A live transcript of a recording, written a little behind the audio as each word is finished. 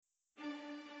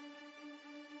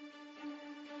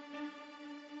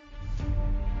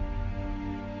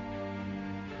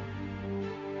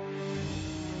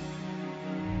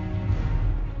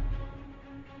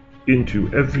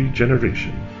into every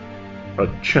generation, a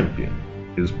champion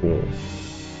is born.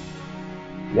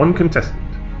 One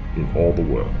contestant in all the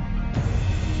world,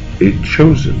 a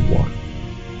chosen one.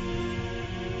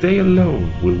 They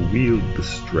alone will wield the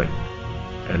strength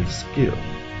and skill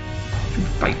to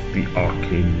fight the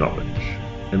arcane knowledge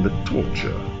and the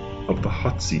torture of the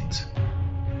hot seat,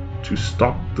 to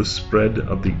stop the spread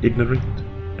of the ignorant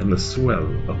and the swell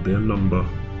of their number.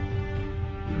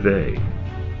 They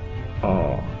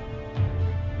are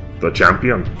the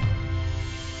champion.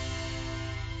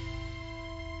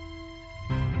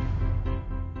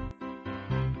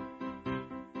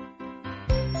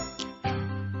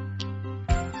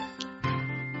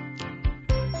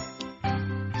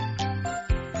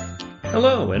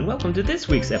 Hello, and welcome to this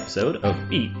week's episode of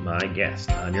Beat My Guest.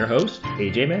 I'm your host,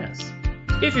 AJ Mass.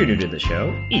 If you're new to the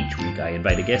show, each week I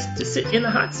invite a guest to sit in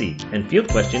the hot seat and field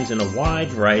questions in a wide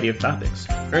variety of topics,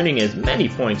 earning as many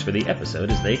points for the episode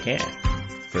as they can.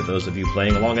 For those of you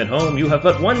playing along at home, you have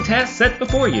but one task set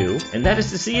before you, and that is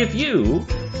to see if you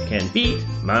can beat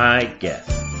my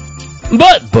guest.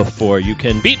 But before you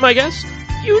can beat my guest,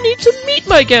 you need to meet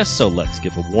my guest, so let's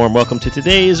give a warm welcome to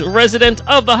today's resident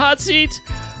of the hot seat.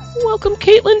 Welcome,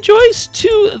 Caitlin Joyce,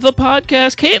 to the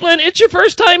podcast. Caitlin, it's your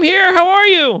first time here. How are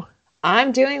you?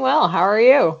 I'm doing well. How are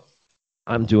you?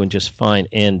 I'm doing just fine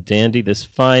and dandy this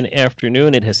fine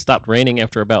afternoon. It has stopped raining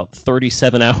after about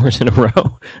 37 hours in a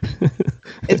row.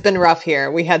 It's been rough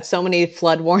here. We had so many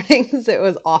flood warnings. It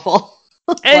was awful.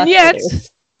 And yet,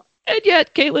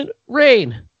 Caitlin,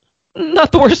 rain.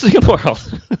 Not the worst thing in the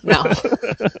world. No.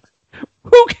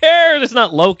 Who cares? It's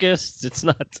not locusts. It's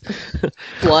not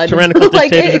flood. Tyrannical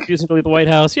dictators refusing to leave the White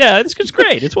House. Yeah, it's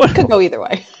great. It's wonderful. Could go either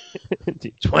way.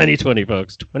 2020,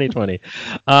 folks. 2020.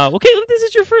 Well, Caitlin, this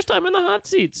is your first time in the hot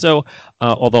seat. So,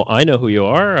 although I know who you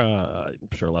are, I'm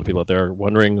sure a lot of people out there are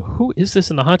wondering, who is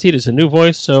this in the hot seat? It's a new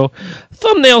voice. So,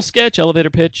 thumbnail sketch, elevator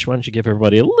pitch. Why don't you give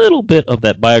everybody a little bit of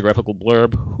that biographical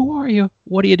blurb? Who are you?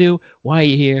 What do you do? Why are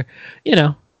you here? You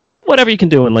know, whatever you can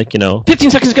do in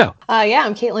 15 seconds ago. Yeah,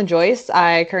 I'm Caitlin Joyce.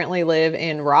 I currently live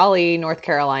in Raleigh, North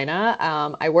Carolina.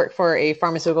 I work for a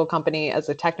pharmaceutical company as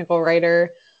a technical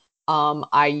writer.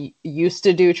 I used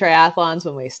to do triathlons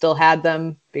when we still had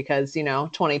them because,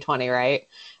 2020, right?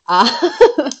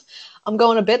 I'm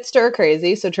going a bit stir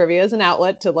crazy, so trivia is an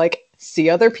outlet to see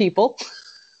other people.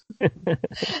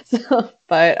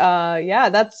 Yeah,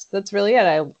 that's really it.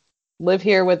 I live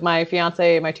here with my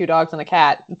fiance, my 2 dogs, and a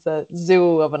cat. It's a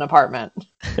zoo of an apartment.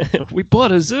 We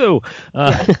bought a zoo.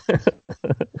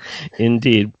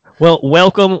 Indeed. Well,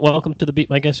 welcome to the Beat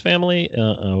My Guest family.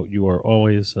 You are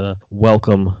always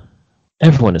welcome.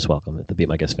 Everyone is welcome at the Beat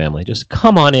My Guest family. Just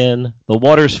come on in. The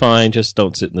water's fine. Just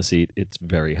don't sit in the seat. It's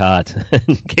very hot.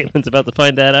 Caitlin's about to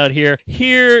find that out here.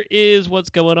 Here is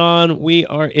what's going on. We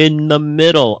are in the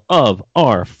middle of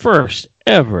our first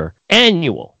ever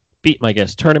annual Beat My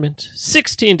Guest tournament.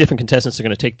 16 different contestants are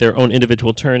going to take their own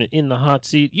individual turn in the hot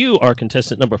seat. You are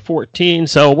contestant number 14,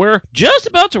 so we're just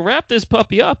about to wrap this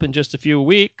puppy up in just a few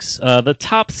weeks. The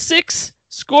top 6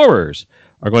 scorers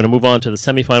are going to move on to the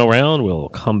semifinal round. We'll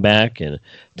come back and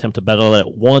attempt to battle it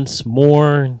once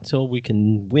more until we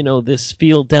can winnow this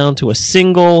field down to a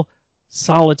single,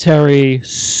 solitary,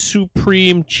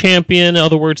 supreme champion.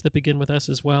 Other words that begin with S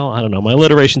as well. I don't know. My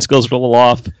alliteration skills are a little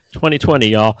off. 2020,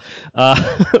 y'all.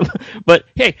 But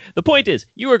hey, the point is,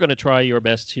 you are going to try your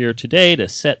best here today to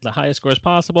set the highest scores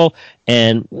possible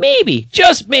and maybe,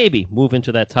 just maybe, move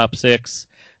into that top 6.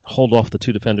 Hold off the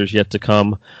 2 defenders yet to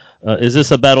come. Is this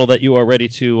a battle that you are ready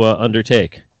to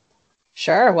undertake?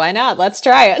 Sure, why not? Let's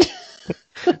try it.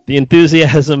 The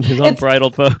enthusiasm is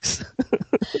unbridled, folks.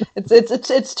 It's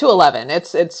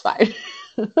 2-11. It's fine.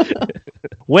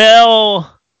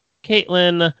 Well,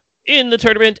 Caitlin, in the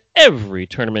tournament, every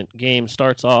tournament game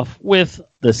starts off with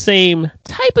the same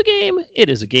type of game. It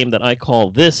is a game that I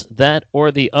call this, that,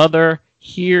 or the other.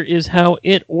 Here is how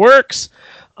it works.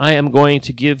 I am going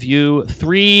to give you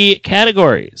 3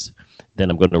 categories. Then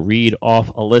I'm going to read off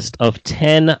a list of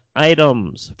 10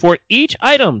 items. For each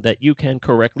item that you can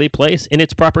correctly place in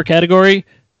its proper category,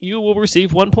 you will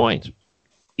receive 1 point.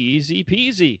 Easy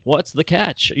peasy. What's the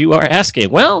catch, you are asking?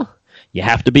 Well, you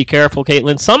have to be careful,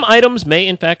 Caitlin. Some items may,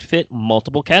 in fact, fit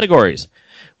multiple categories, in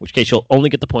which case you'll only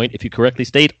get the point if you correctly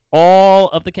state all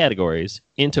of the categories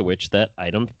into which that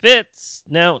item fits.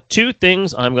 Now, 2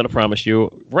 things I'm going to promise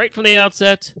you right from the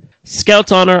outset.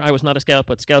 Scout's honor. I was not a scout,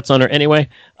 but Scout's honor anyway.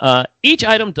 Each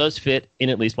item does fit in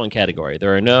at least one category.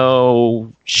 There are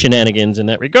no shenanigans in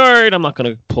that regard. I'm not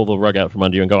going to pull the rug out from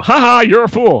under you and go, ha, you're a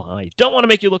fool. I don't want to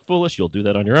make you look foolish. You'll do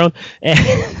that on your own. And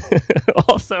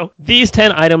also, these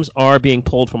 10 items are being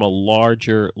pulled from a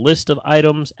larger list of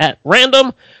items at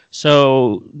random.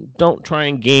 So don't try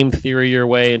and game theory your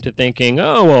way into thinking,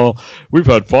 oh, well, we've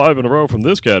had 5 in a row from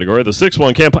this category. The 6th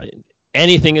one can't...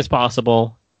 Anything is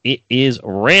possible. It is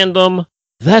random.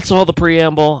 That's all the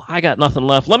preamble. I got nothing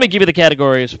left. Let me give you the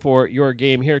categories for your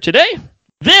game here today.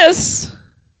 This,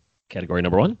 category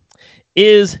number 1,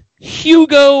 is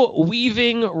Hugo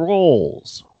Weaving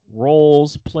roles.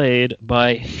 Roles played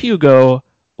by Hugo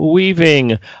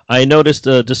Weaving. I noticed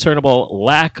a discernible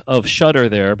lack of shudder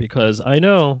there because I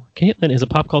know Caitlin is a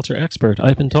pop culture expert,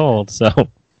 I've been told. So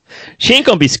she ain't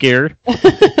going to be scared.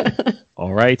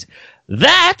 All right.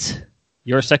 That,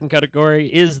 your second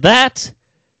category, is that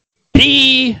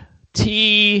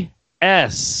BTS.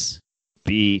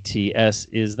 BTS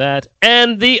is that.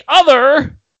 And the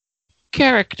other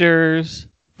characters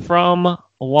from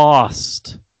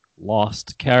Lost.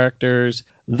 Lost characters.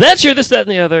 That's your this, that, and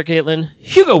the other, Caitlin.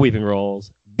 Hugo Weaving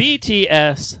roles.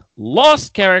 BTS.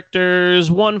 Lost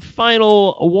characters. One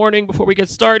final warning before we get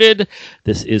started.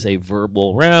 This is a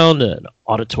verbal round, an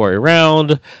auditory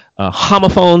round.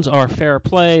 Homophones are fair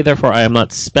play. Therefore, I am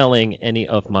not spelling any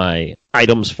of my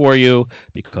items for you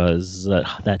because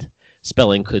that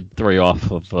spelling could throw you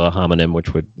off of a homonym,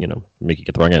 which would, make you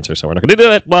get the wrong answer. So we're not going to do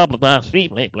that. Blah, blah, blah,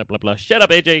 blah, blah, blah, blah. Shut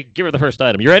up, AJ. Give her the first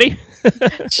item. You ready?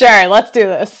 Sure, let's do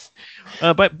this.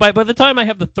 By the time I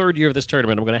have the third year of this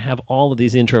tournament, I'm going to have all of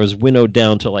these intros winnowed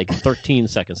down to like 13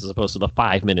 seconds as opposed to the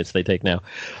 5 minutes they take now.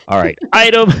 All right.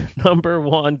 Item number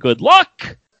 1. Good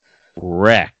luck.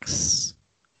 Rex.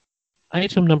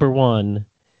 Item number 1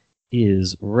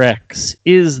 is Rex.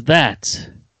 Is that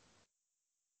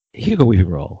Hugo Weaving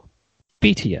role,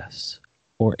 BTS,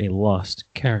 or a Lost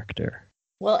character?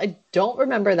 Well, I don't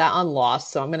remember that on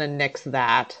Lost, so I'm going to nix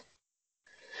that.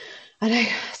 And I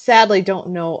sadly don't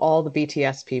know all the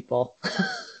BTS people.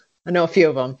 I know a few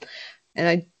of them.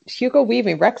 And Hugo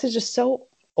Weaving, Rex is just so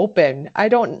open. I'm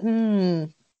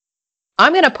going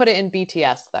to put it in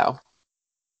BTS, though.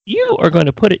 You are going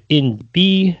to put it in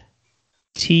BTS.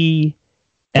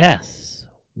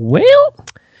 Well,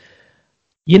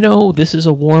 this is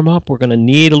a warm-up. We're going to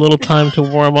need a little time to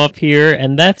warm up here,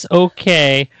 and that's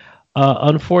okay.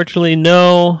 Unfortunately,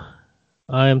 no.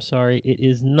 I'm sorry. It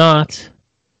is not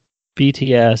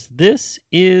BTS. This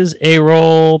is a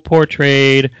role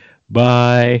portrayed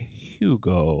by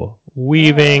Hugo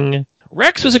Weaving.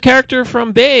 Rex was a character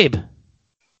from Babe.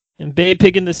 And Babe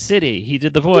Pig in the City. He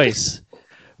did the voice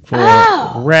for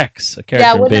Rex, a character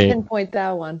Yeah, I in wouldn't Babe. pinpoint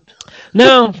that one.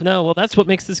 No. Well, that's what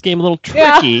makes this game a little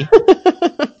tricky. Yeah.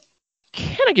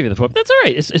 Can I give you the point? That's all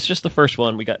right. It's just the first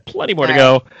one. We got plenty more to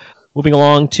go. Moving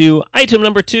along to item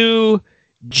number 2,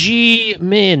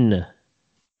 G-Min.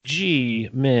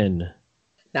 G-Min.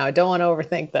 Now, I don't want to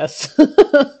overthink this.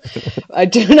 I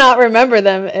do not remember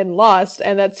them in Lost,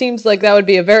 and that seems like that would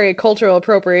be a very cultural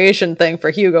appropriation thing for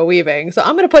Hugo Weaving. So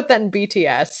I'm going to put that in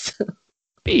BTS.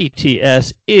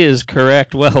 BTS is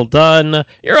correct. Well done.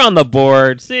 You're on the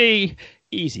board. See?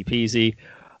 Easy peasy.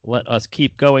 Let us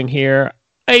keep going here.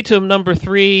 Item number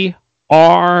 3,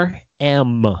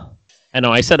 RM. I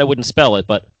know I said I wouldn't spell it,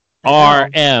 but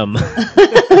RM.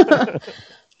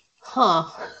 Huh.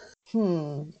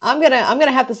 I'm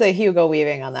gonna have to say Hugo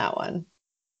Weaving on that one.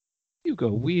 Hugo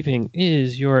Weaving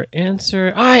is your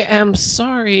answer. I am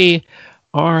sorry,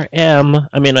 RM.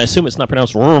 I mean, I assume it's not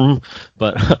pronounced RM,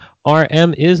 but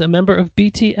RM is a member of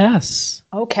BTS.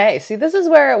 Okay, see, this is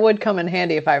where it would come in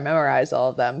handy if I memorize all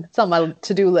of them. It's on my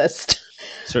to-do list.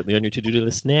 Certainly on your to-do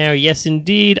list now. Yes,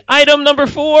 indeed. Item number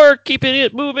 4, keeping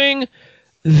it moving.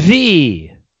 V.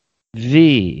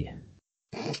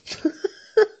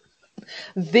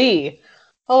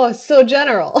 Oh, it's so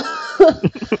general.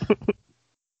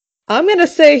 I'm going to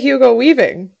say Hugo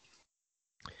Weaving.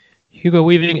 Hugo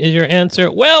Weaving is your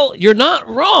answer. Well, you're not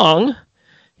wrong.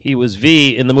 He was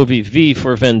V in the movie V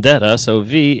for Vendetta, so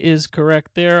V is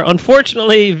correct there.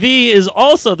 Unfortunately, V is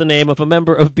also the name of a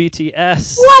member of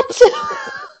BTS. What?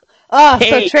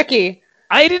 So tricky.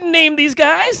 I didn't name these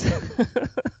guys.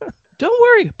 Don't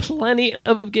worry, plenty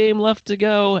of game left to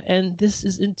go, and this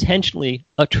is intentionally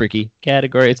a tricky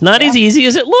category. It's not as easy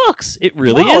as it looks. It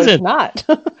really isn't. It's not.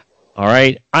 All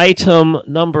right, item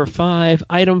number 5.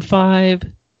 Item 5,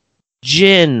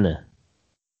 Jin.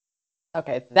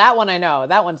 Okay, that one I know.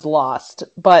 That one's Lost.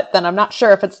 But then I'm not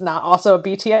sure if it's not also a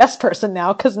BTS person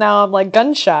now, because now I'm like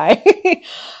gun shy.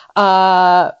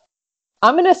 I'm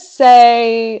going to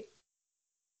say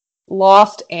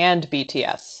Lost and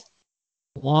BTS.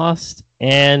 Lost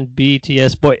and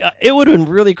BTS. Boy, it would have been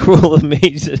really cruel of me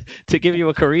to give you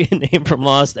a Korean name from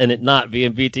Lost and it not be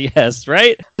in BTS,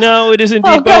 right? No, it is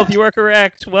indeed both. You are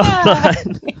correct. Well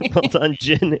done. Well done.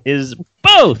 Jin is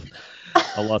both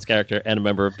a Lost character and a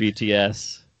member of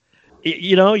BTS.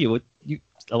 a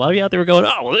lot of you out there were going,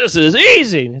 oh, well, this is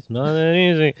easy. It's not that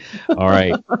easy. All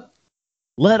right.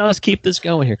 Let us keep this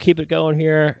going here. Keep it going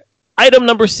here. Item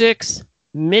number 6,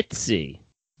 Mitzi.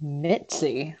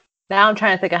 Mitzi. Now I'm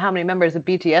trying to think of how many members of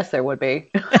BTS there would be.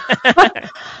 Don't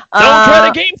try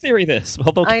to game theory this.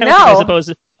 Although I counting, know.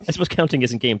 I suppose counting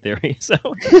isn't game theory. So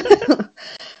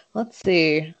Let's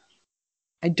see.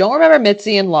 I don't remember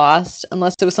Mitzi in Lost,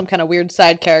 unless it was some kind of weird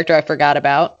side character I forgot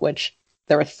about, which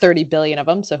there were 30 billion of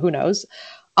them, so who knows.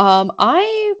 I'm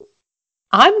gonna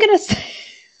say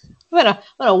I'm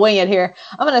gonna wing it here.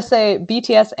 I'm gonna say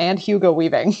BTS and Hugo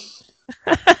Weaving.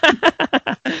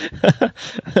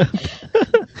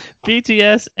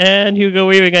 BTS and Hugo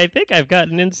Weaving. I think I've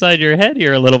gotten inside your head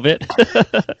here a little bit.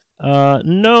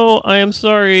 No, I am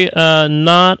sorry.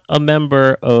 Not a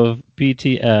member of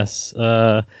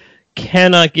BTS.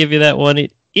 Cannot give you that one.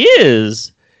 It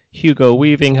is Hugo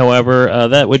Weaving, however.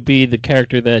 That would be the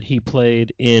character that he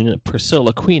played in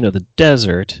Priscilla, Queen of the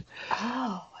Desert.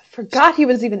 Oh, I forgot he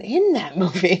was even in that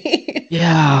movie.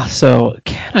 Yeah, so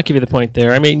cannot give you the point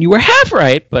there. I mean, you were half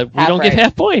right, but we don't give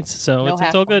half points, so No it's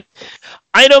half all good.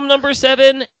 Item number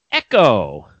 7,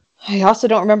 Echo. I also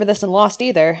don't remember this in Lost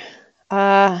either.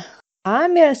 I'm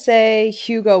gonna say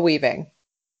Hugo Weaving.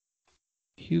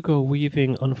 Hugo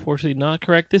Weaving, unfortunately not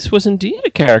correct. This was indeed a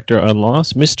character on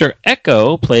Lost. Mr.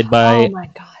 Echo, played by Oh my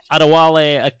god.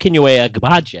 Adewale Akinwumi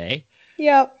Agbaje.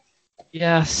 Yep.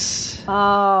 Yes.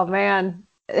 Oh man.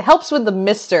 It helps with the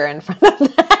Mr. in front of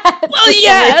that. Well,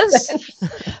 yes.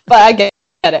 But I get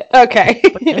it. Okay.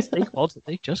 But yes, they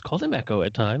just called him Echo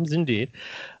at times, indeed.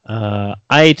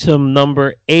 Item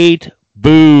number 8,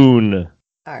 Boone.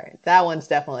 All right, that one's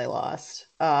definitely Lost.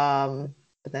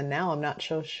 But then now I'm not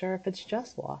so sure if it's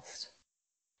just Lost.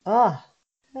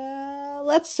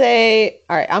 Let's say,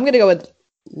 all right, I'm gonna go with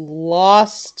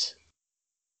Lost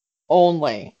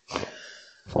only.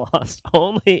 Lost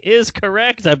only is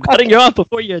correct. I'm cutting you off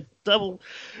before you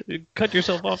cut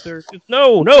yourself off there.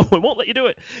 No, I won't let you do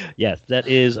it. Yes, that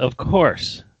is, of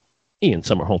course, Ian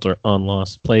Somerhalder on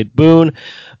Lost, played Boone.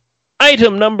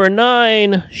 Item number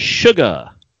 9,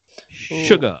 Sugar.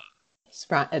 Sugar.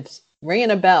 It's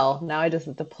ringing a bell. Now I just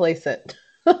have to place it.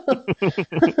 I'm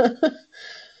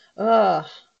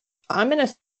going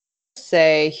to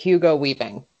say Hugo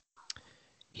Weaving.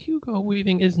 Hugo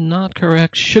Weaving is not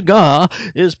correct. Sugar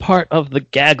is part of the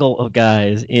gaggle of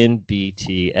guys in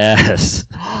BTS.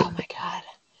 Oh my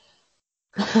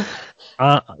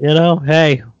god.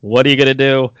 Hey, what are you going to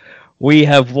do? We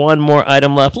have one more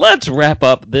item left. Let's wrap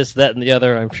up this, that, and the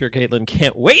other. I'm sure Caitlin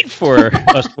can't wait for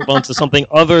us to move on to something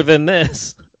other than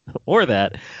this or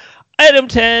that. Item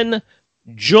 10,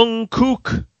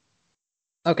 Jungkook.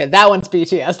 Okay, that one's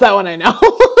BTS. That one I know.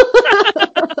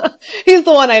 He's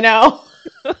the one I know.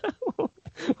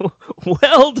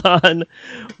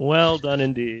 Well done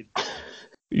indeed.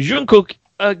 Jungkook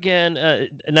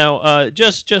again. Now,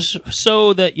 just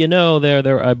so that you know,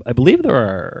 I believe there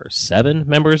are 7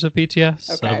 members of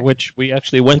BTS, okay. Of which we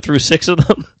actually went through 6 of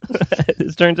them.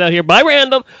 It turns out here by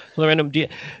random. Do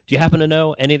you happen to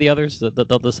know any of the others? The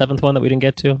 7th one that we didn't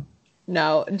get to?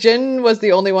 No, Jin was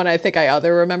the only one I think I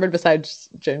other remembered besides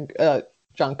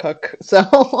Jungkook. So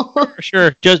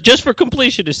Sure. Just for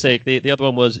completion's sake, the other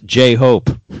one was J-Hope.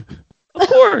 Of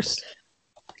course.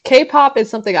 K-pop is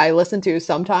something I listen to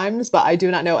sometimes, but I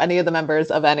do not know any of the members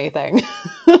of anything.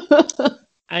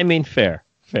 I mean, fair,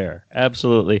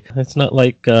 absolutely. It's not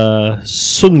like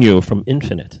Sungyu from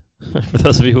Infinite. For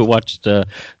those of you who watched the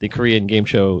Korean game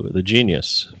show The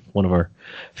Genius, one of our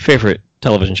favorite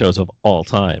television shows of all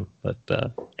time. But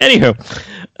anywho,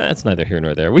 that's neither here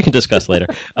nor there. We can discuss later.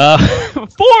 4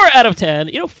 out of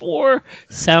 10. 4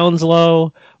 sounds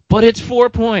low, but it's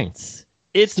 4 points.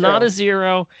 It's True. not a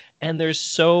 0, and there's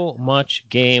so much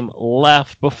game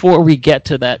left. Before we get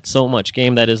to that so much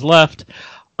game that is left,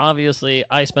 obviously,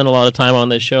 I spend a lot of time on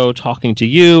this show talking to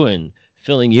you and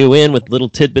filling you in with little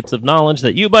tidbits of knowledge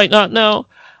that you might not know.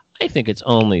 I think it's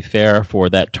only fair for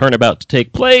that turnabout to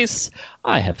take place.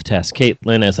 I have tasked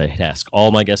Caitlin, as I task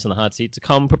all my guests in the hot seat, to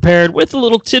come prepared with a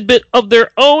little tidbit of their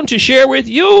own to share with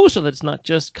you, so that it's not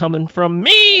just coming from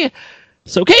me.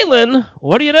 So, Caitlin,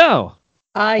 what do you know?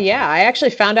 Yeah, I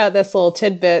actually found out this little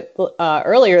tidbit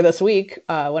earlier this week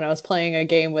when I was playing a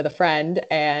game with a friend,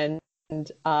 and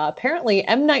apparently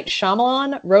M. Night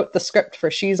Shyamalan wrote the script for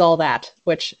She's All That,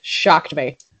 which shocked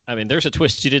me. I mean, there's a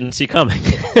twist you didn't see coming.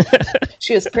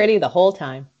 She was pretty the whole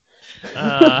time.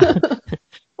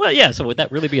 Well, yeah, so would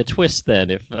that really be a twist then?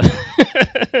 If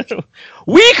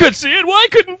we could see it, why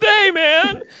couldn't they,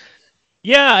 man?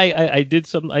 Yeah, I did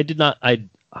some. I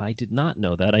I did not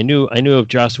know that. I knew of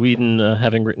Joss Whedon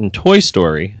having written Toy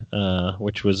Story,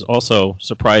 which was also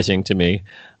surprising to me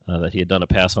that he had done a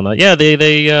pass on that. Yeah,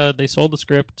 they sold the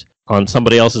script on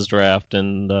somebody else's draft,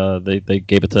 and they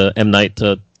gave it to M. Night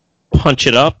to punch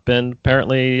it up, and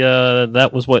apparently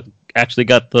that was what actually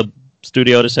got the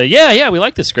studio to say, yeah, we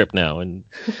like this script now. And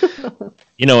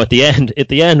at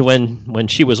the end when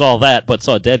she was all that but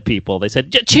saw dead people, they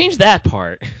said, change that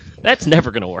part. That's never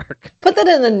going to work. Put that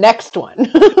in the next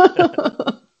one.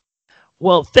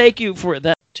 Well, thank you for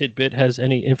that. Tidbit has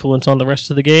any influence on the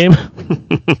rest of the game?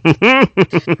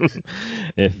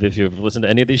 if you've listened to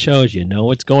any of these shows, you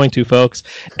know it's going to, folks.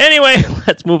 Anyway,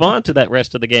 let's move on to that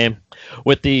rest of the game.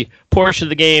 With the portion of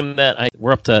the game that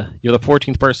we're up to, you're the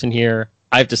 14th person here.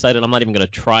 I've decided I'm not even going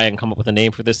to try and come up with a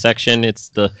name for this section. It's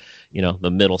the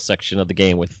middle section of the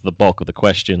game with the bulk of the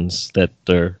questions that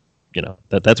are,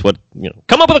 that's what,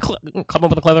 come up with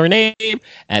a clever name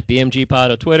at BMG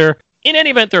Pod on Twitter. In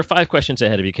any event, there are 5 questions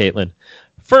ahead of you, Caitlin.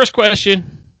 First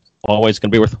question, always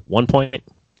going to be worth 1 point.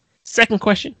 Second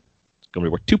question, it's going to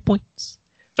be worth 2 points.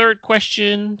 Third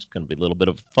question, it's going to be a little bit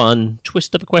of a fun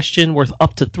twist of a question worth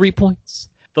up to 3 points.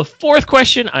 The fourth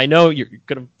question, I know you're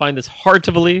going to find this hard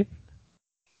to believe,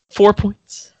 4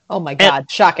 points. Oh my God,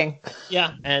 shocking.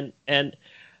 Yeah, and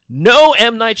no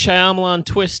M. Night Shyamalan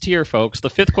twist here, folks.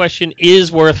 The fifth question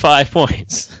is worth 5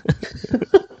 points.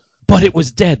 But it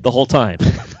was dead the whole time.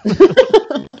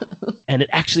 And it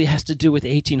actually has to do with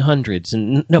 1800s.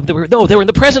 And they were in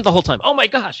the present the whole time. Oh my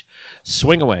gosh.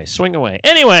 Swing away.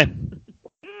 Anyway.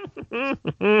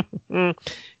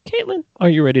 Caitlin, are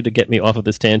you ready to get me off of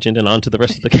this tangent and on to the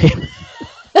rest of the game?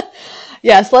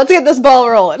 Yes, let's get this ball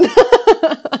rolling.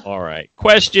 All right.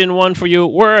 Question 1 for you,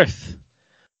 worth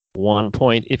 1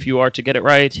 point if you are to get it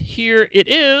right. Here it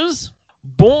is.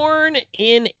 Born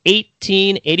in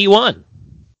 1881.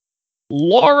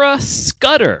 Laura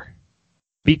Scudder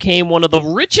became one of the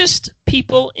richest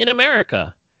people in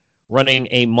America, running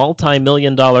a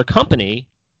multi-million-dollar company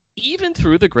even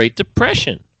through the Great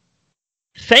Depression.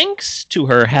 Thanks to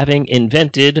her having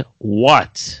invented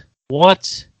what?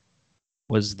 What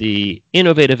was the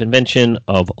innovative invention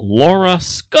of Laura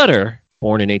Scudder,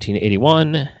 born in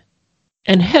 1881,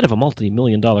 and head of a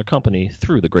multi-million-dollar company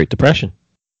through the Great Depression?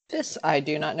 This I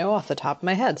do not know off the top of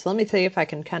my head, so let me see if I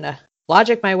can kind of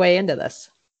logic my way into this.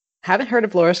 Haven't heard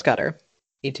of Laura Scudder.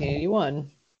 1881.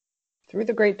 Through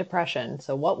the Great Depression.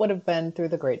 So what would have been through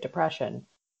the Great Depression?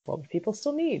 What would people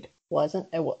still need? Wasn't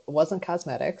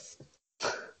cosmetics.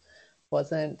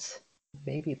 Wasn't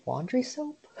maybe laundry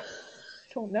soap? I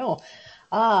don't know.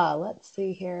 Let's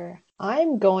see here.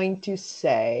 I'm going to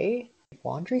say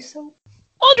laundry soap?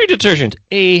 Laundry detergent.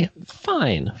 A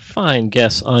fine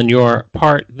guess on your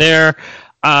part there.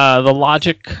 The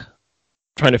logic,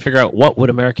 trying to figure out what would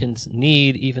Americans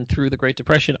need even through the Great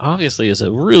Depression, obviously is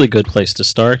a really good place to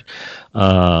start.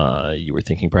 You were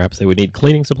thinking perhaps they would need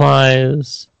cleaning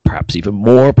supplies, perhaps even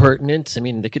more pertinent. I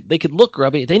mean, they could look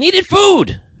grubby. They needed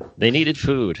food.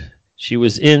 She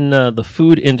was in the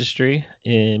food industry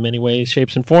in many ways,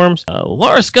 shapes, and forms.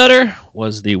 Laura Scudder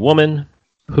was the woman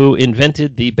who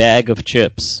invented the bag of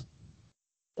chips.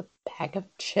 The bag of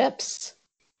chips?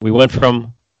 We went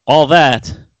from all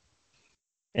that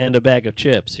and a bag of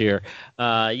chips here.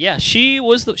 She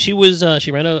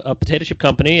ran a potato chip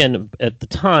company, and at the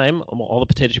time, all the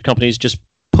potato chip companies just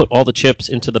put all the chips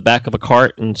into the back of a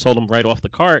cart and sold them right off the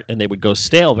cart, and they would go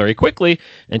stale very quickly.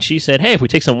 And she said, hey, if we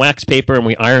take some wax paper and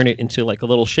we iron it into like a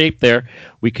little shape there,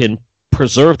 we can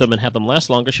preserve them and have them last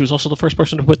longer. She was also the first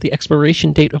person to put the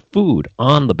expiration date of food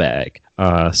on the bag.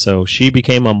 So she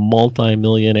became a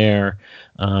multi-millionaire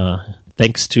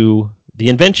thanks to the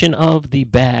invention of the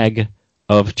bag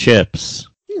of chips.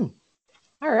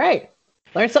 All right.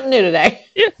 Learned something new today.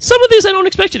 Yeah, some of these I don't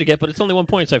expect you to get, but it's only 1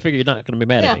 point, so I figure you're not going to be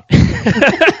mad at me.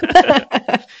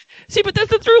 See, but that's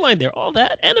the through line there. All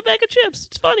that and a bag of chips.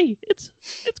 It's funny. It's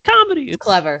comedy. It's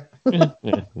clever.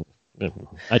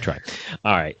 I try.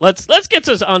 All right, let's get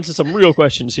on to some real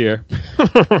questions here.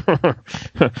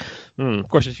 Of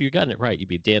course, if you'd gotten it right, you'd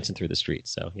be dancing through the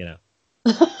streets. So,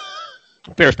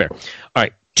 fair is fair. All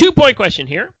right, 2 point question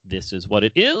here. This is what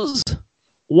it is.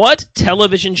 What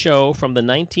television show from the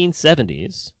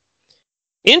 1970s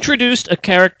introduced a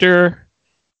character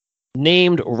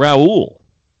named Raoul,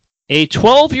 a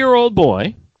 12-year-old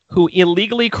boy who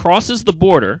illegally crosses the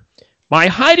border by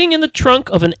hiding in the trunk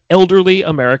of an elderly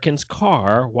American's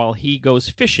car while he goes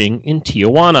fishing in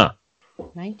Tijuana?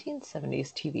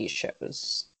 1970s TV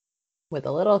shows with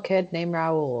a little kid named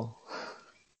Raoul.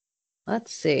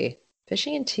 Let's see.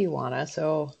 Fishing in Tijuana,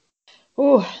 so...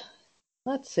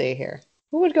 let's see here.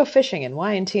 Who would go fishing and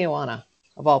why in Tijuana,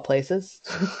 of all places?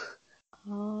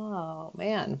 Oh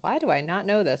man, why do I not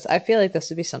know this? I feel like this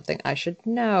would be something I should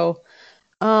know.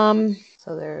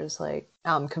 So there's like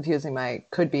I'm confusing my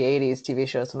could be 80s TV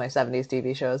shows with my 70s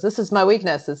TV shows. This is my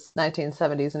weakness, is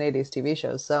 1970s and 80s TV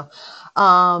shows. So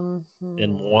And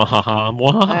mwahaha,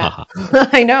 mwahaha.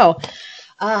 I know.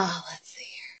 Let's see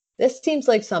here. This seems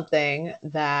like something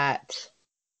that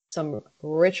some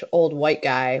rich old white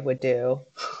guy would do.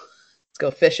 Let's go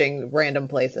fishing random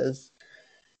places.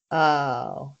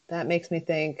 Oh, that makes me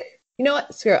think. You know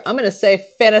what? Screw it. I'm going to say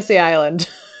Fantasy Island.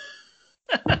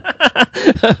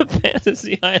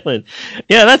 Fantasy Island.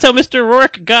 Yeah, that's how Mr.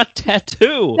 Rourke got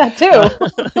Tattoo.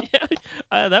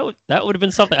 Yeah, that would have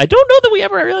been something. I don't know that we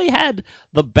ever really had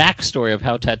the backstory of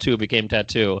how Tattoo became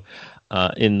Tattoo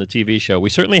in the TV show. We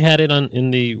certainly had it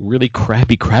in the really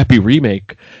crappy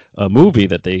remake movie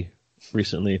that they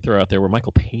recently threw out there where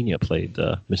Michael Pena played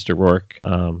Mr. Rourke.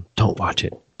 Don't watch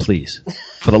it, please.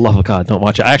 For the love of God, don't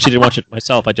watch it. I actually didn't watch it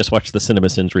myself. I just watched the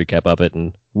CinemaSins recap of it,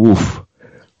 and woof.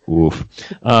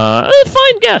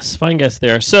 Fine guess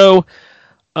there. So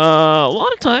a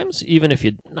lot of times, even if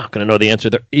you're not going to know the answer,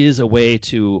 there is a way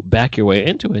to back your way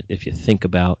into it if you think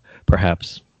about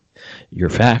perhaps your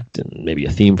fact and maybe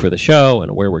a theme for the show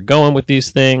and where we're going with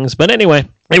these things. But anyway,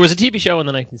 there was a TV show in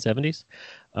the 1970s.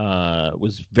 It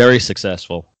was very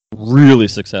successful, really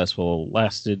successful,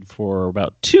 lasted for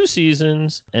about 2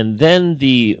 seasons, and then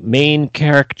the main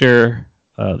character,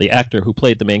 the actor who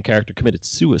played the main character, committed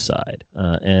suicide.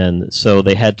 And so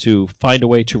they had to find a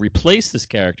way to replace this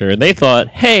character, and they thought,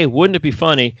 hey, wouldn't it be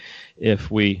funny if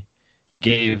we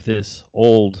gave this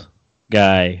old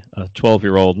guy, a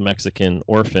 12-year-old Mexican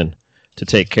orphan, to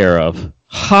take care of?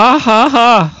 Ha ha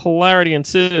ha! Hilarity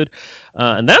ensued.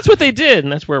 And that's what they did,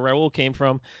 and that's where Raoul came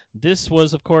from. This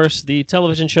was, of course, the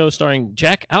television show starring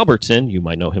Jack Albertson. You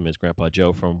might know him as Grandpa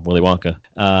Joe from Willy Wonka.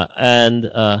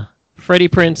 And Freddie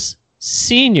Prinze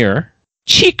Sr.,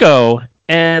 Chico,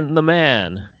 and the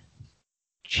Man.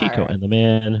 Chico and the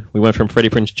Man. We went from Freddie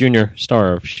Prinze Jr.,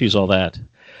 star of She's All That,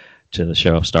 to the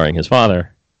show starring his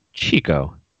father,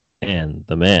 Chico, and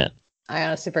the Man. I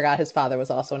honestly forgot his father was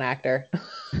also an actor.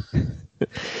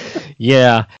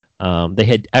 Yeah. They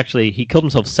had actually, he killed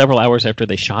himself several hours after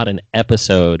they shot an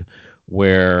episode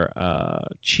where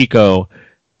Chico,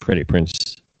 Freddie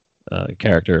Prinze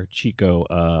character,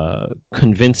 Chico,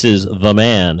 convinces the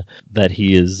Man that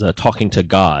he is talking to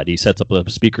God. He sets up a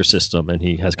speaker system and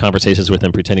he has conversations with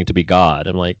him pretending to be God.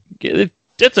 I'm like,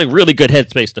 that's a really good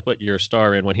headspace to put your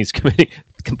star in when he's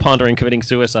pondering committing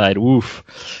suicide.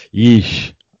 Oof.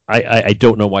 Yeesh. I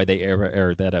don't know why they ever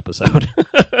aired that episode.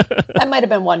 That might have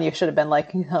been one you should have been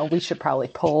like, we should probably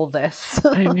pull this.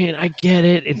 I mean, I get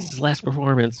it. It's his last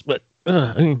performance, but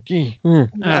Anywho,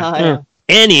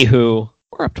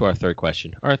 we're up to our third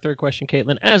question. Our third question,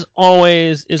 Caitlin, as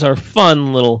always, is our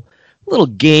fun little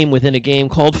game within a game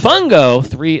called Fungo.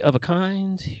 3 of a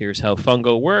kind. Here's how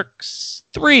Fungo works.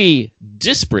 3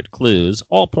 disparate clues,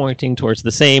 all pointing towards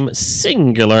the same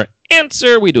singular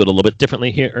answer. We do it a little bit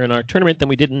differently here in our tournament than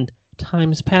we did in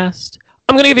times past.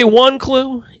 I'm going to give you 1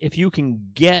 clue. If you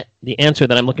can get the answer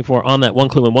that I'm looking for on that 1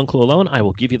 clue and 1 clue alone, I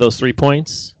will give you those 3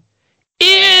 points.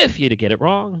 If you get it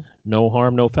wrong, no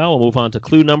harm, no foul. We'll move on to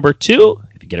clue number 2.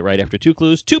 If you get it right after 2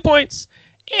 clues, 2 points.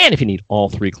 And if you need all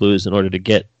 3 clues in order to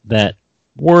get that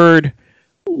word,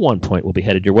 1 point will be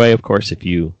headed your way. Of course, if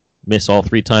you miss all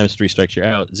 3 times, 3 strikes, you're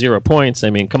out. 0 points. I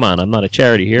mean, come on, I'm not a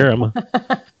charity here. I'm a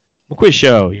quiz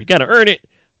show. You got to earn it.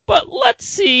 But let's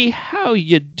see how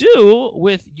you do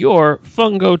with your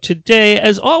Fungo today.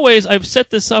 As always, I've set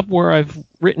this up where I've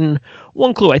written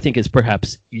 1 clue I think is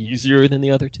perhaps easier than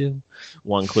the other 2.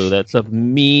 1 clue that's of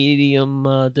medium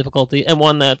difficulty, and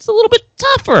 1 that's a little bit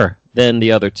tougher than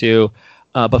the other 2.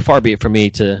 But far be it from me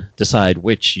to decide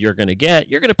which you're going to get.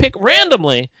 You're going to pick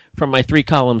randomly from my 3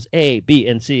 columns, A, B,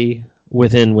 and C,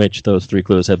 within which those 3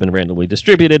 clues have been randomly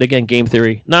distributed. Again, game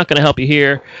theory, not going to help you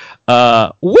here.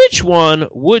 Which one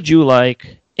would you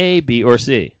like, A, B, or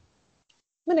C?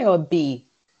 I'm going to go with B.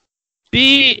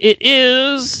 B it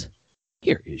is.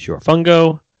 Here is your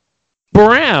Fungo.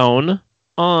 Brown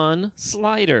on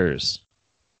sliders.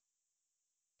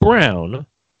 Brown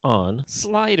on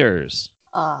sliders.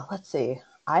 Let's see.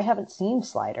 I haven't seen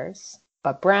Sliders,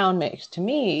 but Brown makes, to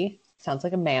me, sounds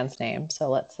like a man's name. So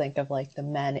let's think of like the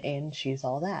men in She's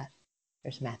All That.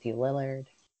 There's Matthew Lillard.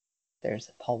 There's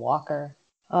Paul Walker.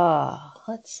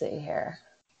 Let's see here.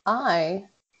 I'm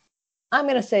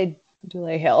going to say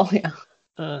Dule Hill. Yeah.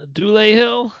 Dule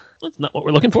Hill? That's not what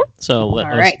we're looking for. So All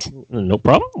right. No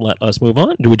problem. Let us move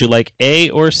on. Would you like A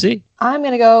or C? I'm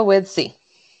going to go with C.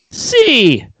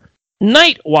 C.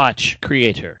 Night Watch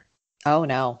creator. Oh,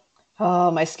 no.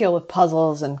 Oh, my skill with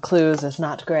puzzles and clues is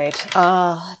not great.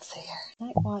 Let's see here.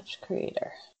 Night Watch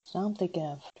creator. Now I'm thinking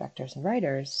of directors and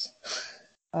writers.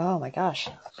 Oh my gosh.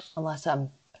 Unless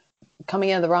I'm coming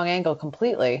in at the wrong angle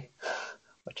completely,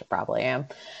 which I probably am.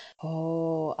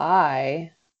 Oh,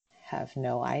 I have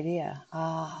no idea.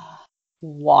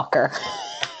 Walker.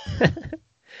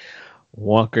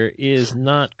 Walker is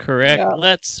not correct. Yeah.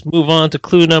 Let's move on to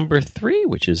clue number 3,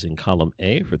 which is in column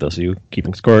A for those of you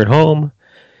keeping score at home.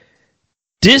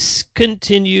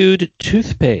 Discontinued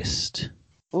toothpaste.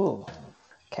 Ooh.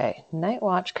 Okay. Night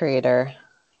Watch creator.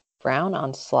 Brown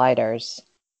on sliders.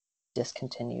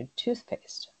 Discontinued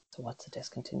toothpaste. So what's a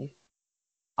discontinued?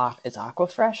 Is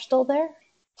Aquafresh still there?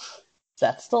 Is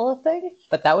that still a thing?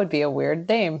 But that would be a weird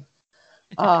name.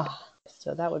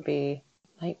 So that would be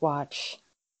Night Watch.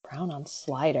 Brown on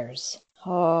sliders.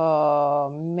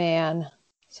 Oh man.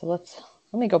 So let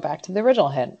me go back to the original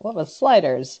hint. What was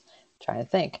sliders? I'm trying to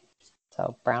think.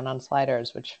 So brown on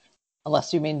sliders, which,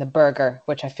 unless you mean the burger,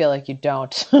 which I feel like you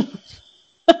don't.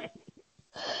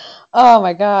 Oh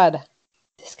my god.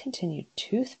 Discontinued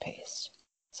toothpaste.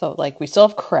 So like we still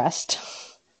have Crest.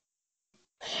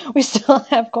 We still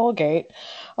have Colgate.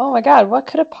 Oh my god, what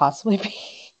could it possibly be?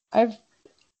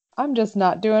 I'm just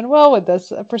not doing well with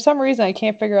this. For some reason, I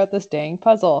can't figure out this dang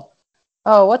puzzle.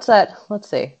 Oh, what's that? Let's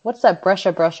see. What's that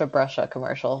Brusha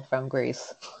commercial from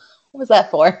Greece? What was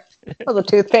that for? Oh, the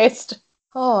toothpaste.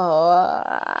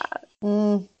 Oh.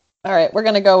 All right, we're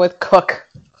going to go with Cook.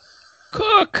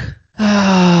 Cook!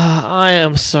 I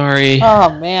am sorry.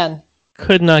 Oh, man.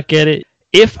 Could not get it.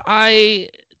 If I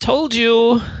told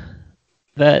you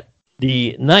that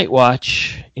the Night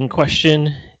Watch in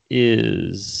question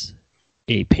is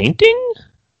a painting,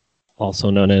 also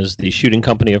known as the shooting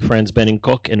company of Frans Benning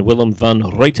Cook and Willem van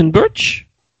Ruytenburch,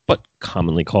 but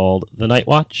commonly called the Night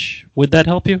Watch, would that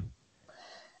help you?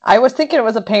 I was thinking it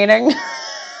was a painting.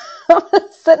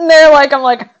 Sitting there I'm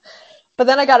like, but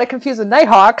then I got it confused with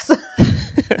Nighthawks.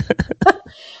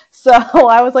 So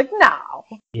I was like, no.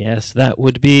 Yes, that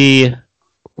would be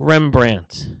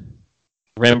Rembrandt.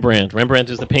 Rembrandt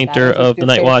is the painter of the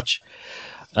Night Watch.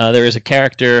 There is a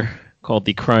character called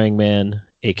the Crying Man,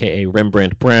 a.k.a.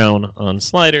 Rembrandt Brown, on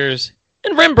sliders.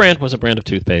 And Rembrandt was a brand of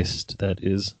toothpaste that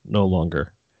is no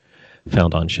longer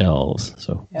found on shelves.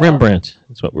 So yeah. Rembrandt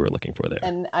is what we were looking for there.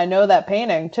 And I know that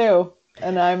painting, too.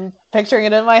 And I'm picturing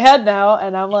it in my head now,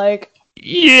 and I'm like...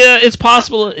 Yeah, it's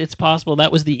possible. It's possible.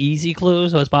 That was the easy clue,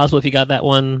 so it's possible if you got that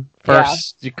one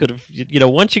first, you could have...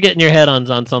 once you get in your head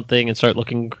on something and start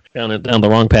looking down the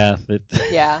wrong path,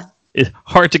 it's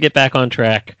hard to get back on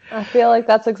track. I feel like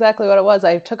that's exactly what it was.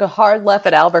 I took a hard left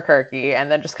at Albuquerque and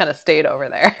then just kind of stayed over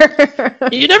there.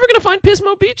 You're never going to find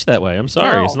Pismo Beach that way. I'm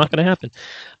sorry. No. It's not going to happen.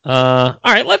 All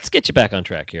right, let's get you back on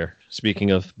track here.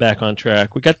 Speaking of back on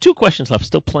track, we got 2 questions left.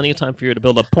 Still plenty of time for you to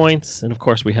build up points. And, of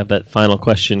course, we have that final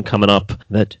question coming up,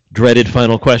 that dreaded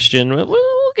final question.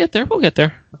 We'll get there.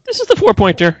 This is the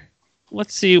 4-pointer.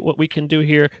 Let's see what we can do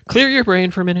here. Clear your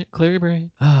brain for a minute. Clear your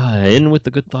brain. In with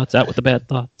the good thoughts, out with the bad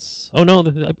thoughts. Oh, no,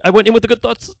 I went in with the good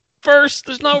thoughts first.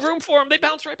 There's no room for them. They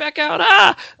bounce right back out.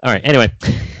 All right, anyway.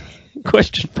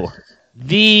 Question 4.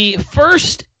 The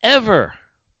first ever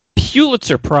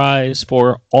Pulitzer Prize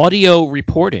for audio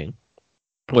reporting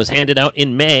was handed out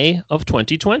in May of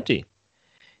 2020.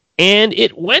 And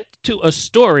it went to a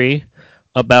story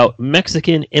about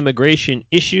Mexican immigration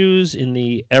issues in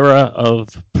the era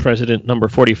of President number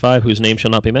 45, whose name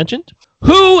shall not be mentioned.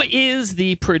 Who is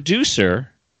the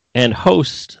producer and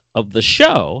host of the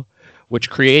show which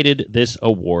created this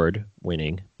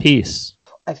award-winning piece?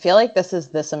 I feel like this is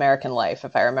This American Life,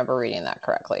 if I remember reading that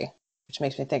correctly, which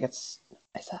makes me think is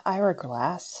that Ira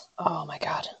Glass? Oh my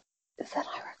God. Is that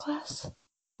Ira Glass?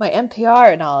 My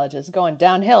NPR knowledge is going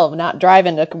downhill, not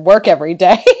driving to work every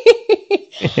day.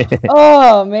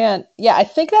 Oh, man. Yeah, I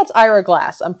think that's Ira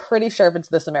Glass. I'm pretty sure if it's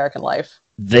This American Life.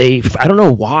 I don't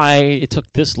know why it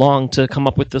took this long to come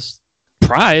up with this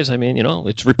prize. I mean,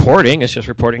 it's reporting. It's just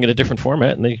reporting in a different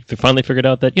format. And they finally figured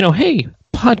out that, hey,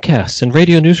 podcasts and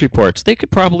radio news reports, they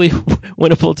could probably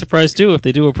win a Pulitzer Prize too if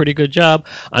they do a pretty good job.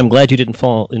 I'm glad you didn't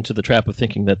fall into the trap of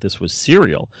thinking that this was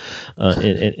Serial,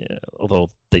 although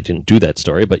they didn't do that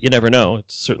story, but you never know.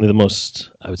 It's certainly the most,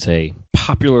 I would say,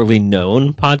 popularly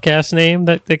known podcast name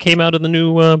that came out of the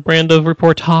new brand of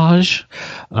reportage.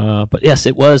 But yes,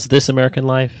 it was This American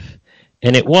Life,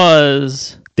 and it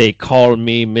was They Call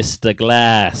Me Mr.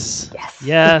 Glass.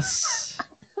 Yes.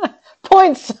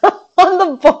 Points on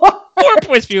the board. 4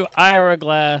 points for you, Ira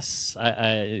Glass.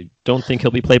 I don't think he'll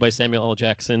be played by Samuel L.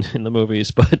 Jackson in the movies,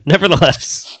 but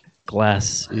nevertheless,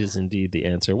 Glass is indeed the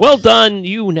answer. Well done.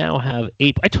 You now have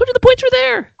 8. I told you the points were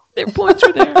there. Their points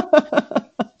were there.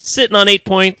 sitting on 8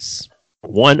 points.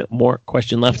 One more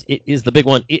question left. It is the big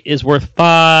one. It is worth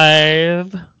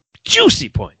 5 juicy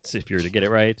points if you're to get it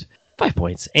right. 5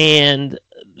 points. And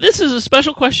this is a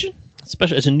special question.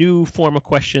 It's a new form of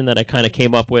question that I kind of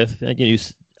came up with.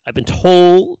 I've been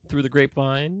told through the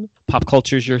grapevine, pop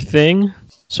culture is your thing.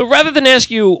 So rather than ask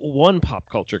you one pop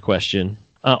culture question,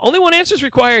 only one answer is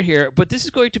required here, but this is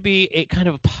going to be a kind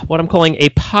of what I'm calling a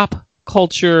pop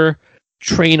culture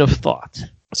train of thought.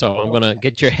 So I'm going to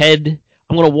get your head...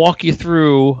 I'm going to walk you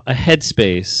through a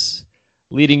headspace,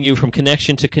 leading you from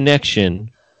connection to connection,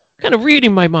 kind of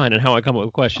reading my mind and how I come up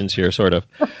with questions here, sort of.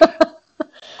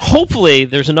 Hopefully,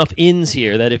 there's enough ins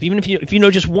here that if you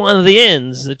know just one of the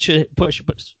ins, that should push.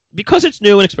 But because it's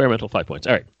new and experimental, 5 points.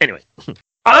 All right. Anyway,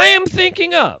 I am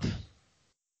thinking of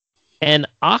an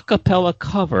a cappella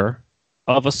cover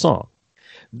of a song.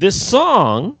 This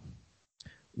song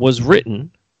was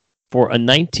written for a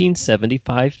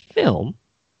 1975 film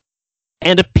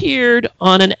and appeared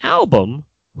on an album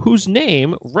whose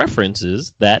name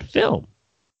references that film.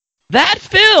 That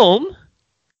film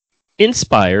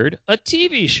inspired a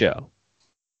TV show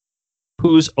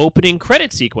whose opening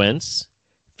credit sequence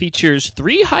features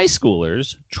 3 high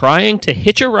schoolers trying to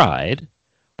hitch a ride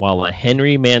while a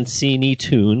Henry Mancini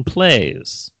tune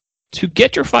plays. To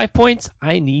get your 5 points,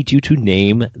 I need you to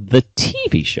name the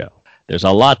TV show. There's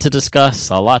a lot to discuss,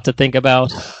 a lot to think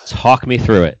about. Talk me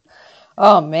through it.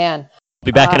 Oh, man.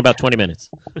 Be back in about 20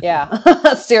 minutes. Yeah,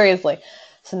 seriously.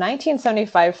 So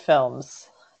 1975 films.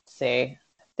 Let's see. I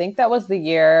think that was the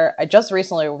year. I just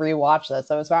recently rewatched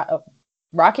this. It was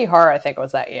Rocky Horror, I think it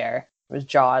was that year. It was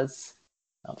Jaws.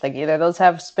 I don't think either of those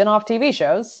have spin-off TV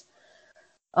shows.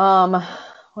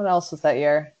 What else was that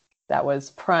year? That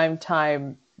was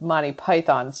primetime Monty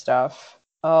Python stuff.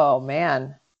 Oh,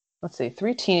 man. Let's see.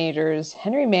 3 teenagers.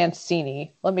 Henry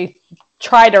Mancini. Let me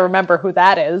try to remember who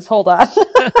that is. Hold on.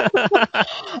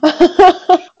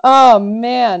 Oh,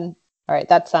 man. All right,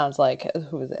 that sounds like,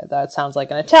 who is it? That sounds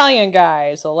like an Italian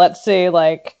guy. So let's see,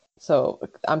 so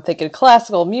I'm thinking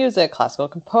classical music, classical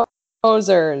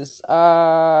composers.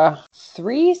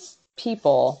 3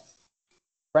 people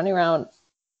running around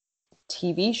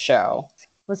TV show.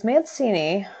 Was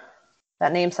Mancini,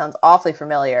 that name sounds awfully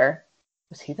familiar.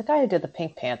 Was he the guy who did the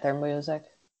Pink Panther music?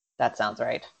 That sounds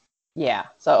right. Yeah.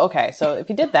 So if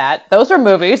he did that, those were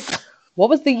movies. What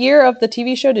was the year of the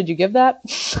TV show? Did you give that?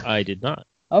 I did not.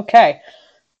 Okay.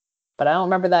 But I don't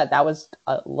remember that. That was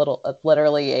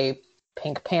literally a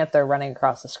Pink Panther running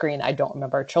across the screen. I don't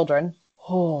remember children.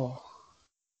 Oh.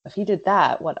 If he did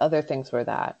that, what other things were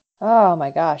that? Oh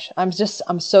my gosh. I'm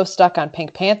so stuck on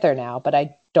Pink Panther now, but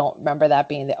I don't remember that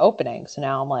being the opening. So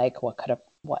now I'm like, what could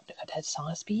that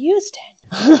songs be used in?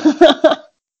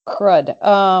 Crud.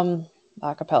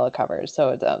 Acapella covers. So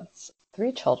it's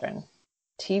 3 children.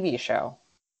 TV show.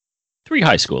 3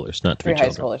 high schoolers, not 3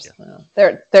 children. 3 high schoolers.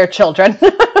 Yeah. They're children.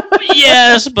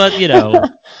 Yes, but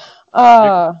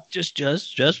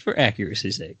just for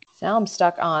accuracy's sake. Now I'm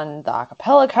stuck on the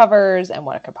acapella covers and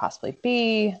what it could possibly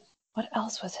be. What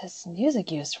else was his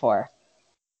music used for?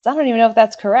 I don't even know if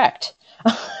that's correct.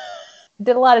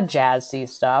 Did a lot of jazzy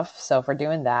stuff, so if we're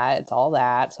doing that, it's all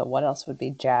that. So what else would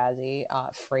be jazzy?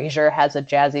 Frasier has a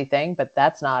jazzy thing, but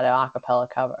that's not an acapella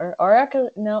cover.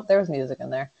 No, there was music in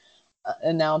there.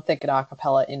 And now I'm thinking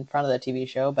acapella in front of the TV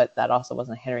show, but that also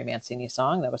wasn't a Henry Mancini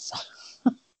song. That was...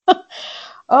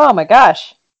 Oh my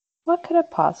gosh. What could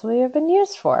it possibly have been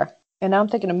used for? And now I'm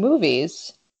thinking of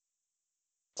movies.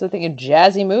 So I'm thinking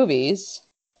jazzy movies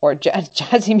or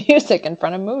jazzy music in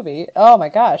front of movie. Oh my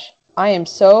gosh. I am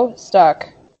so stuck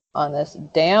on this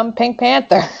damn Pink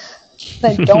Panther.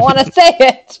 I don't want to say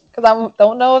it because I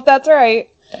don't know if that's right.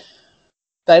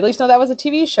 But I at least know that was a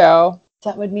TV show.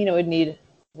 That would mean it would need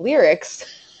lyrics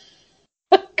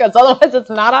because otherwise it's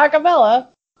not a cappella.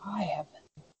 I have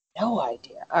no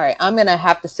idea. All right, I'm going to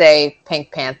have to say Pink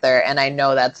Panther, and I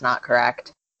know that's not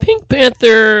correct. Pink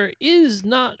Panther is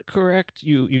not correct.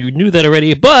 You knew that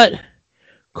already, but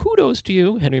kudos to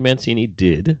you. Henry Mancini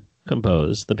did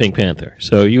compose the Pink Panther.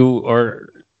 So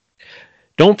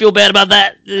don't feel bad about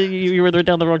that. You were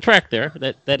down the wrong track there.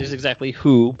 That is exactly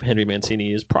who Henry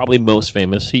Mancini is probably most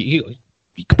famous. He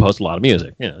composed a lot of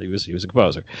music. Yeah, he was a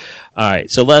composer. All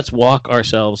right, so let's walk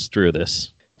ourselves through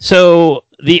this. So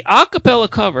the a cappella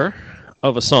cover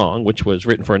of a song, which was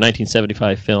written for a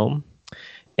 1975 film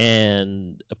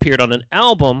and appeared on an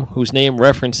album whose name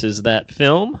references that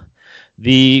film.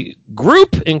 The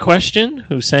group in question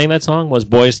who sang that song was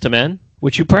Boyz II Men,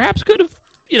 which you perhaps could have,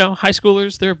 high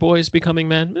schoolers, they're boys becoming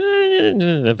men.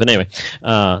 But anyway,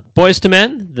 Boyz II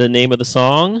Men, the name of the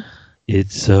song,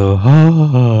 It's So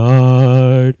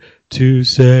Hard to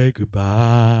say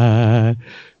goodbye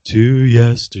to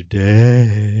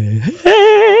yesterday.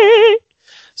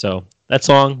 So that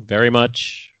song, very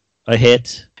much a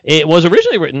hit. It was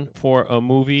originally written for a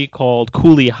movie called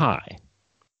Cooley High.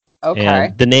 Okay.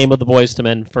 And the name of the Boyz II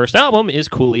Men first album is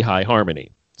Cooley High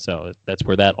Harmony. So that's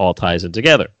where that all ties in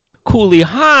together. Cooley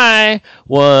High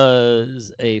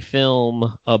was a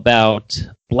film about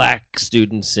black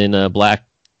students in a black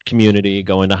community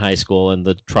going to high school and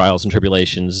the trials and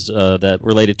tribulations that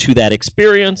related to that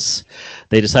experience.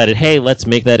 They decided, hey, let's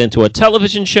make that into a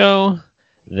television show.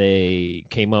 They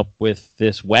came up with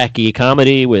this wacky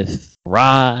comedy with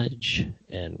Raj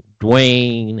and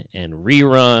Dwayne and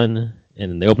Rerun.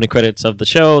 And in the opening credits of the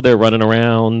show, they're running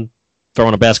around,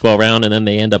 throwing a basketball around, and then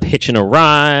they end up hitching a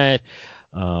ride.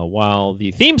 While the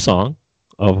theme song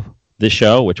of this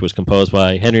show, which was composed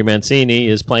by Henry Mancini,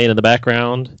 is playing in the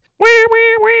background.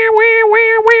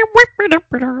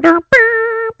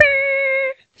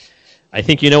 I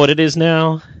think you know what it is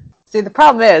now. See, the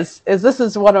problem is this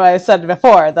is what I said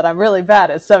before, that I'm really bad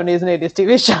at 70s and 80s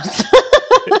TV shows.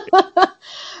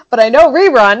 But I know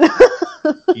Rerun.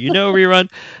 You know Rerun.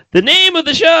 The name of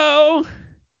the show,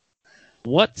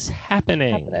 What's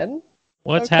Happening?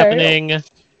 What's Happening?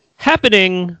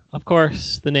 Happening, of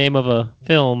course, the name of a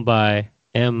film by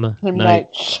M.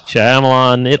 Night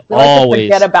Shyamalan. It always...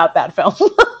 forget about that film.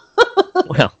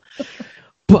 Well,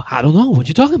 but I don't know. What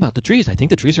you talking about? The trees. I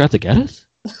think the trees are out to get us.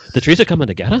 The trees are coming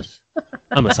to get us.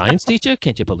 I'm a science teacher.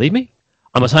 Can't you believe me?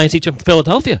 I'm a science teacher from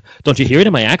Philadelphia. Don't you hear it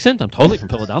in my accent? I'm totally from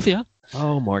Philadelphia.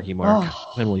 Oh, Marky Mark.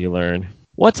 Oh. When will you learn?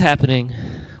 What's Happening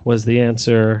was the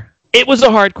answer. It was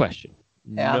a hard question.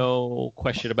 Yeah. No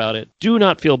question about it. Do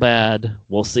not feel bad.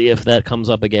 We'll see if that comes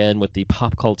up again with the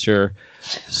pop culture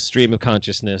stream of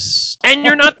consciousness. And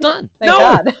you're not done. No!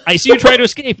 God. I see you trying to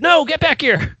escape. No, get back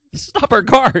here. Stop our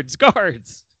guards.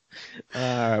 Guards.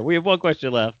 We have one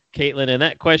question left, Caitlin, and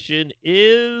that question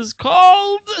is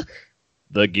called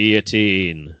The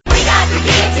Guillotine. We got the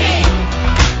guillotine.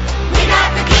 We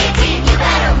got the guillotine. You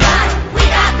better run. We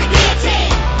got the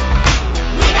guillotine.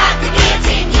 We got the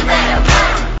guillotine. You better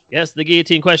run. Yes, the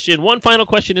guillotine question. One final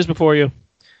question is before you.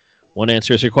 One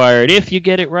answer is required. If you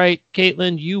get it right,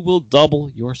 Caitlin, you will double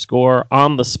your score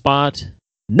on the spot.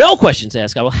 No questions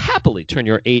asked. I will happily turn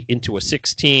your 8 into a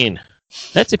 16.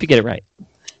 That's if you get it right.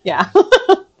 Yeah.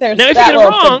 There's now, if you get it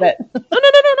wrong,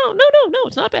 no,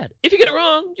 it's not bad. If you get it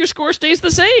wrong, your score stays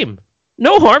the same.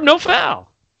 No harm, no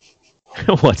foul.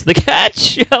 What's the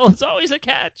catch? Well, it's always a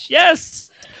catch.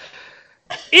 Yes.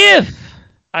 If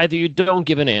either you don't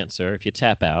give an answer, if you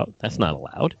tap out, that's not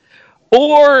allowed,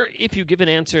 or if you give an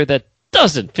answer that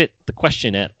doesn't fit the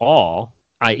question at all,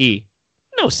 i.e.,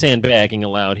 no sandbagging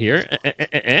allowed here.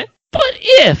 But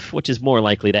if, which is more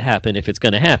likely to happen if it's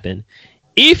going to happen,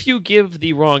 if you give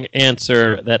the wrong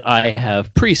answer that I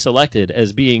have pre-selected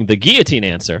as being the guillotine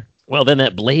answer, well, then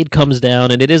that blade comes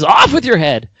down and it is off with your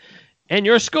head, and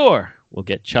your score will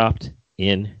get chopped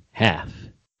in half.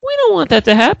 We don't want that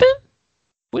to happen.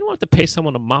 We don't want to pay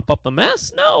someone to mop up the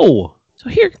mess. No. So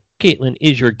here, Caitlin,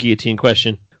 is your guillotine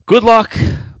question. Good luck.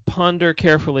 Ponder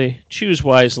carefully. Choose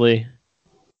wisely.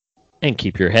 And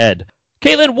keep your head.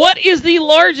 Caitlin, what is the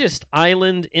largest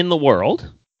island in the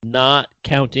world, not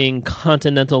counting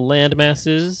continental land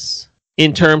masses,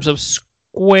 in terms of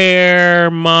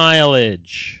square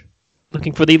mileage?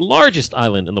 Looking for the largest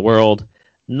island in the world,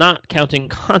 not counting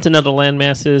continental land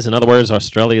masses. In other words,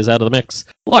 Australia is out of the mix.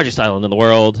 Largest island in the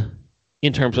world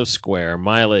in terms of square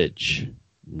mileage.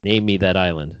 Name me that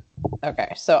island.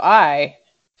 Okay, so I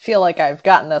feel like I've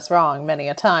gotten this wrong many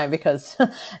a time because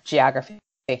geography.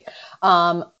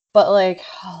 But like,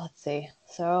 let's see.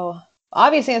 So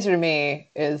obvious answer to me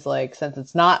is like, since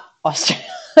it's not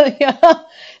Australia,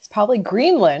 it's probably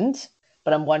Greenland.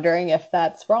 But I'm wondering if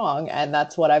that's wrong, and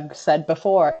that's what I've said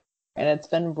before, and it's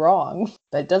been wrong.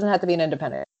 But it doesn't have to be an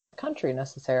independent country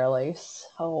necessarily.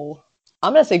 So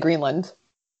I'm gonna say Greenland.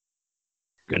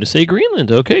 Going to say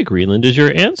Greenland. Okay, Greenland is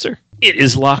your answer. It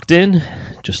is locked in,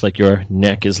 just like your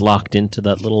neck is locked into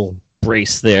that little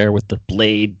brace there with the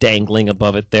blade dangling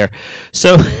above it there.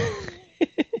 So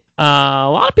a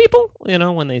lot of people,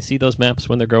 when they see those maps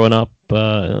when they're growing up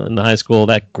in the high school,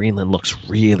 that Greenland looks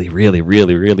really, really,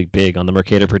 really, really big on the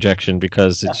Mercator projection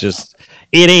because it's just,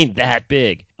 it ain't that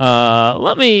big.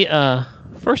 Let me,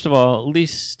 first of all, at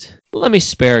least let me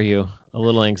spare you a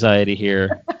little anxiety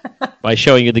here by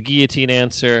showing you the guillotine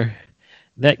answer.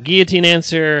 That guillotine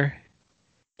answer,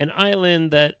 an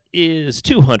island that is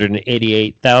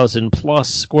 288,000 plus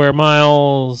square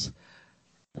miles.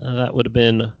 That would have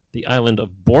been the island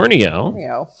of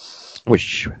Borneo,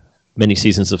 which many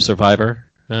seasons of Survivor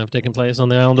have taken place on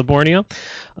the island of Borneo.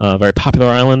 Very popular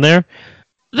island there.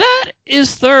 That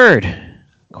is third.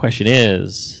 Question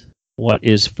is, what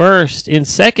is first? In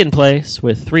second place,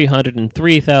 with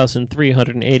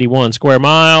 303,381 square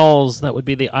miles, that would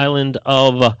be the island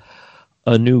of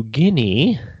New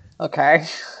Guinea. Okay.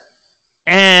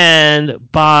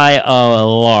 And by a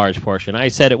large portion. I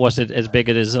said it wasn't as big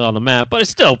as it is on the map, but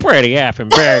it's still pretty effing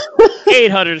big.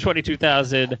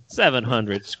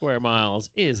 822,700 square miles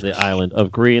is the island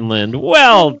of Greenland.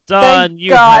 Well done. Thank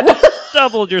You God. have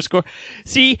doubled your score.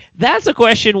 See, that's a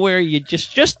question where you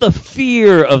just the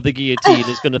fear of the guillotine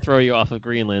is going to throw you off of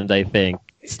Greenland, I think.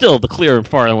 Still the clear and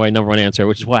far away number one answer,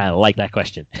 which is why I like that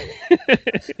question.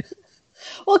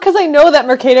 Well, because I know that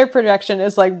Mercator projection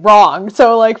is like wrong.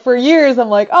 So like for years I'm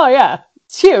like, oh yeah,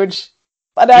 it's huge.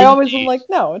 But I always am like,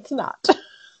 no, it's not.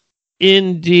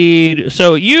 Indeed.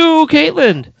 So you,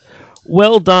 Caitlin,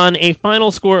 well done. A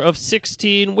final score of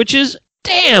 16, which is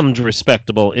damned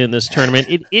respectable in this tournament.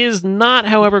 It is not,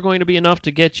 however, going to be enough to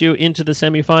get you into the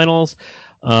semifinals.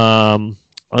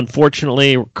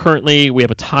 Unfortunately, currently we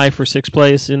have a tie for sixth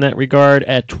place in that regard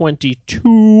at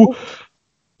 22.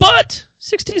 But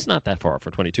 16 is not that far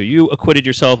from 22. You acquitted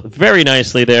yourself very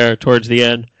nicely there towards the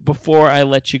end. Before I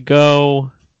let you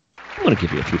go, I'm going to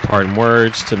give you a few parting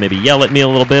words to maybe yell at me a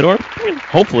little bit, or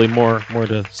hopefully more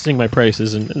to sing my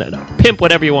praises and pimp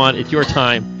whatever you want. It's your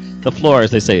time. The floor, as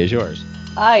they say, is yours.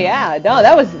 Yeah, no,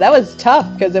 that was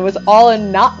tough because it was all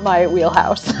in not my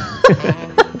wheelhouse.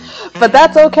 But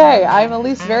that's okay. I'm at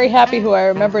least very happy who I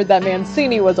remembered that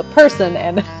Mancini was a person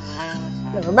and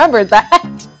I remembered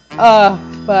that.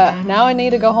 But now I need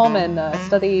to go home and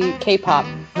study K-pop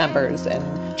members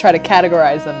and try to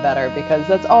categorize them better because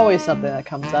that's always something that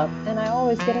comes up and I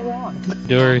always get it wrong.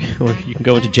 Or you can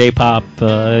go into J-pop,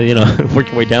 work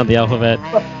your way down the alphabet.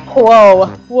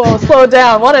 Whoa, slow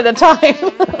down, one at a time.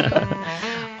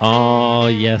 Oh,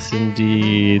 yes,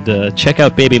 indeed. Check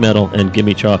out Baby Metal and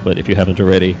Gimme Chocolate if you haven't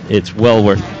already. It's well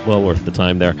worth the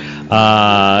time there.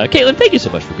 Caitlin, thank you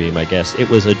so much for being my guest. It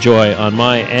was a joy on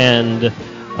my end.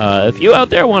 If you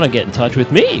out there want to get in touch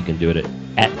with me, you can do it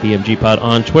at BMGPod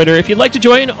on Twitter. If you'd like to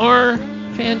join our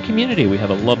fan community, we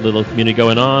have a lovely little community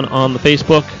going on the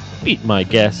Facebook. Beat My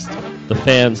Guest, the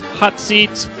fans' hot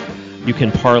seats. You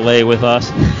can parlay with us.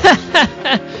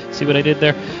 See what I did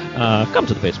there? Come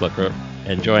to the Facebook group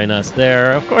and join us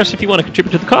there. Of course, if you want to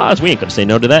contribute to the cause, we ain't going to say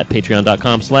no to that.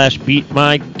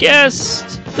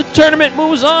 Patreon.com/BeatMyGuest. The tournament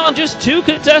moves on. Just 2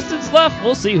 contestants left.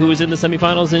 We'll see who's in the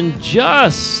semifinals in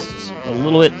just a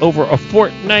little bit over a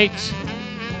fortnight.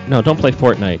 No, don't play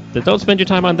Fortnite. Don't spend your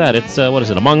time on that. It's, what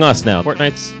is it, Among Us now.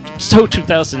 Fortnite's so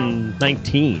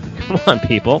 2019. Come on,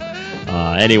 people.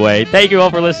 Anyway, thank you all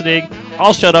for listening.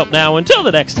 I'll shut up now. Until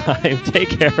the next time,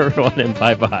 take care, everyone, and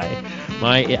bye-bye.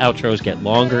 My outros get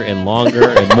longer and longer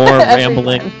and more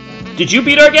rambling. Did you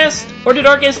beat our guest, or did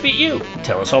our guest beat you?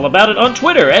 Tell us all about it on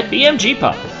Twitter at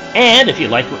BMGPod. And if you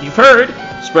like what you've heard,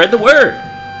 spread the word.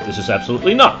 This has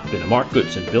absolutely not been a Mark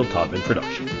Goodson, Bill Todman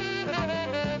production.